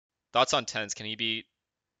Thoughts on TenZ? Can he be...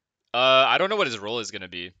 I don't know what his role is going to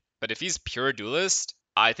be, but if he's pure duelist,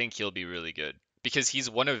 I think he'll be really good. Because he's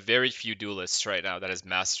one of very few duelists right now that has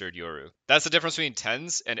mastered Yoru. That's the difference between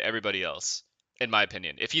TenZ and everybody else, in my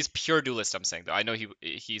opinion. If he's pure duelist, I'm saying, though. I know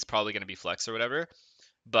he's probably going to be flex or whatever,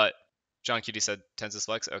 but John Cutie said TenZ is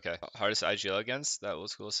flex? Okay. Hardest IGL against? That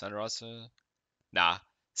was cool. Sentinels? Nah.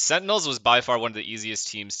 Sentinels was by far one of the easiest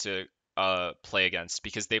teams to play against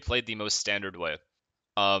because they played the most standard way.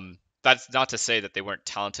 That's not to say that they weren't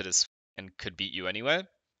talented as and could beat you anyway.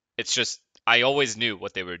 It's just I always knew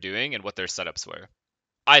what they were doing and what their setups were.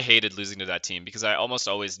 I hated losing to that team because I almost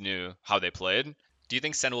always knew how they played. Do you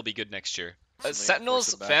think Sen will be good next year?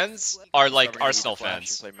 Sentinels fans are like Arsenal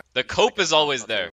fans. The cope is always there.